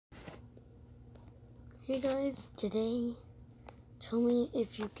Hey guys, today, tell me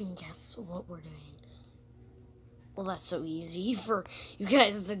if you can guess what we're doing. Well, that's so easy for you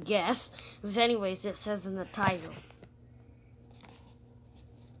guys to guess. Because anyways, it says in the title.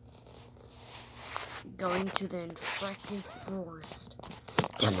 Going to the infected forest.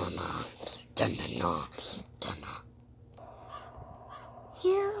 Da-na-na, da-na-na, da-na.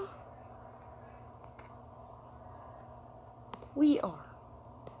 Here we are.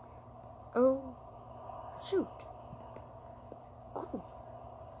 Oh, shoot. Cool.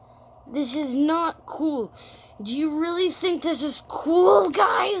 This is not cool. Do you really think this is cool,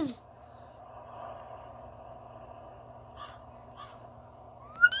 guys?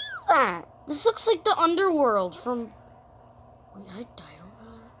 What is that? This looks like the underworld from... Wait, I died over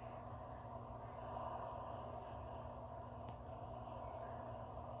there?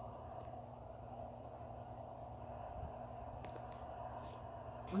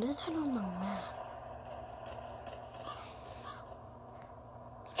 What is that on the map?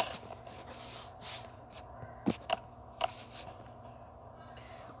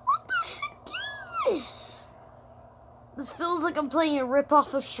 This feels like I'm playing a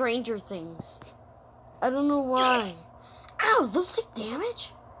ripoff of Stranger Things. I don't know why. Ow, those take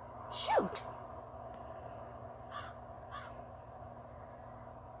damage? Shoot.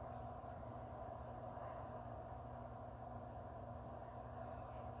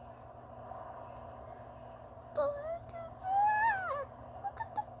 The heck is that? Look at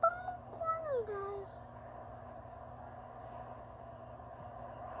the bottom corner, guys.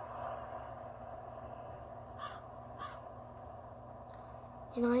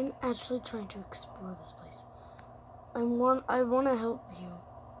 And I'm actually trying to explore this place. I want to help you.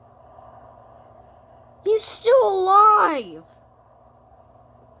 He's still alive.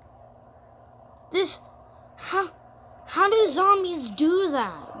 How do zombies do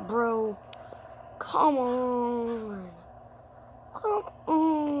that, bro? Come on. Come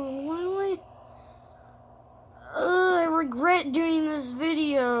on. Why do I regret doing this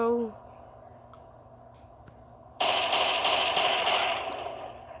video.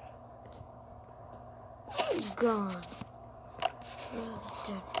 God. There's a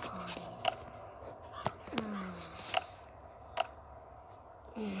dead body.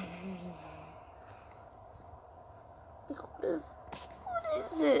 What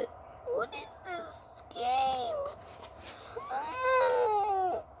is it? What is this game?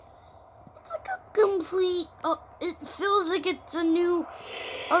 It's like a complete... it feels like it's a new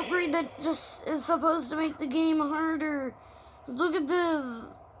upgrade that just is supposed to make the game harder. Look at this. Look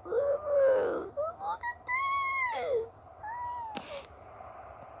at this. Look at this.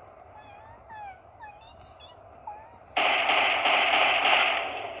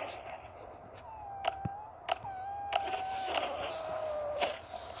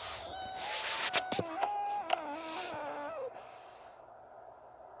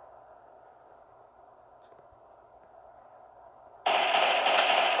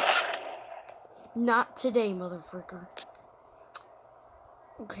 Not today, motherfucker.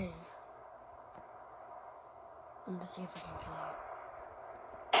 Okay. I'm gonna see if I can kill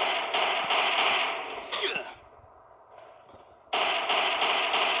you.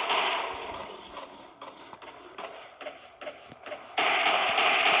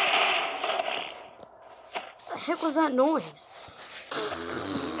 What the heck was that noise?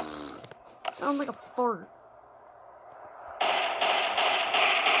 Sounds like a fart.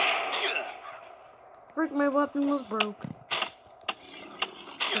 Frick, my weapon was broke.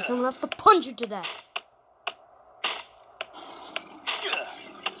 Guess I'm gonna have to punch you to death.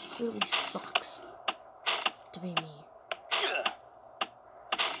 This really sucks to be me.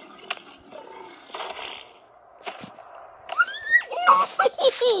 What is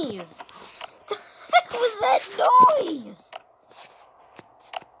that noise? The heck was that noise?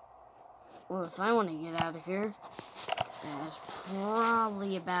 Well, if I want to get out of here, that's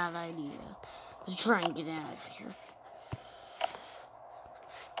probably a bad idea. To try and get out of here.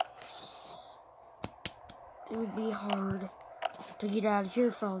 It would be hard to get out of here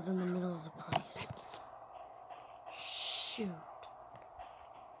if I was in the middle of the place. Shoot.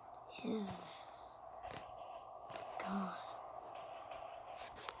 What is this? God.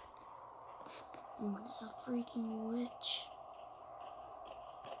 What is a freaking witch?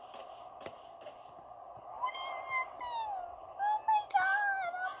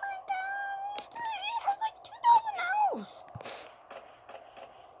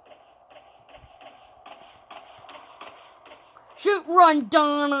 Shoot, run,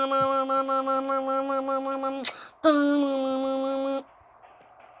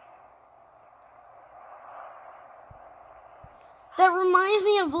 That reminds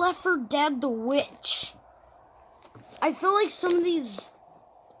me of Left 4 Dead: The Witch. I feel like some of these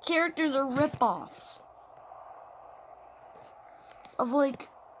characters are rip-offs of like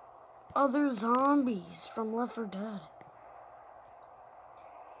other zombies from Left 4 Dead.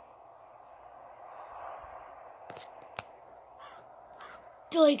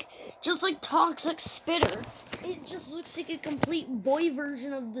 Like, just like Toxic Spitter, it just looks like a complete boy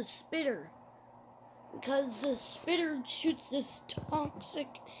version of the Spitter. Because the Spitter shoots this toxic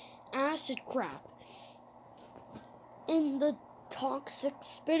acid crap. And the Toxic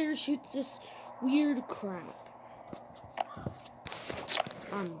Spitter shoots this weird crap.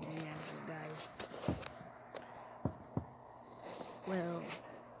 I'm getting out of here, guys. Well,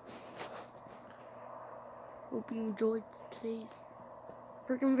 hope you enjoyed today's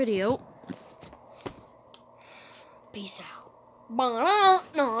freaking video. Peace out.